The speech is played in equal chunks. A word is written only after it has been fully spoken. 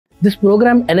This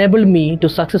program enabled me to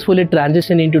successfully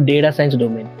transition into data science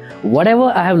domain. Whatever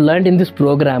I have learned in this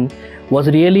program was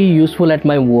really useful at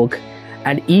my work,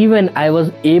 and even I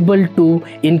was able to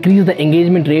increase the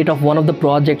engagement rate of one of the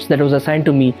projects that was assigned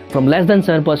to me from less than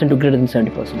 7% to greater than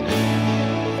 70%.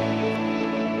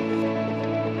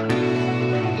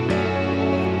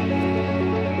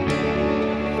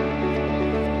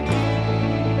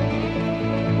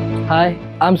 Hi,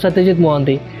 I'm Satyajeet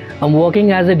Mohanty. I'm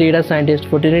working as a data scientist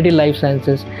for Trinity Life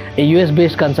Sciences, a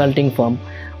US-based consulting firm.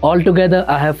 Altogether,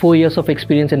 I have 4 years of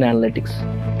experience in analytics.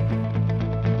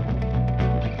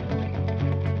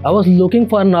 I was looking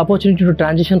for an opportunity to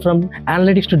transition from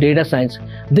analytics to data science.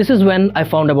 This is when I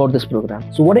found about this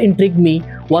program. So what intrigued me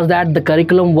was that the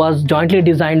curriculum was jointly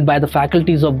designed by the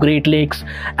faculties of Great Lakes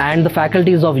and the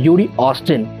faculties of UD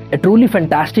Austin, a truly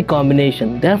fantastic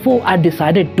combination. Therefore, I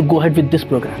decided to go ahead with this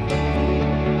program.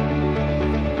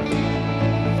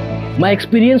 My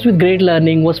experience with Great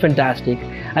Learning was fantastic.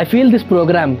 I feel this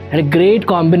program had a great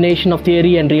combination of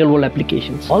theory and real-world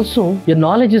applications. Also, your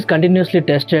knowledge is continuously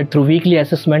tested through weekly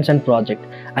assessments and projects.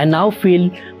 I now feel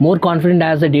more confident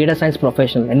as a data science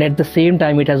professional, and at the same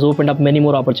time, it has opened up many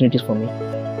more opportunities for me.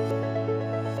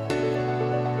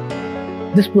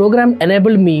 This program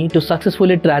enabled me to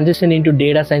successfully transition into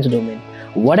data science domain.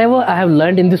 Whatever I have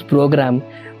learned in this program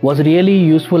was really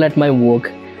useful at my work,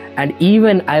 and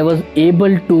even I was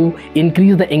able to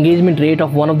increase the engagement rate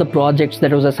of one of the projects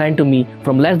that was assigned to me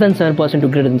from less than 7% to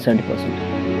greater than 70%.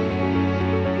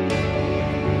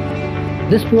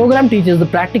 This program teaches the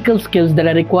practical skills that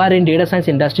are required in data science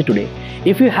industry today.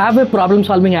 If you have a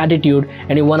problem-solving attitude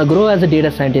and you want to grow as a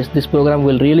data scientist, this program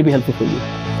will really be helpful for you.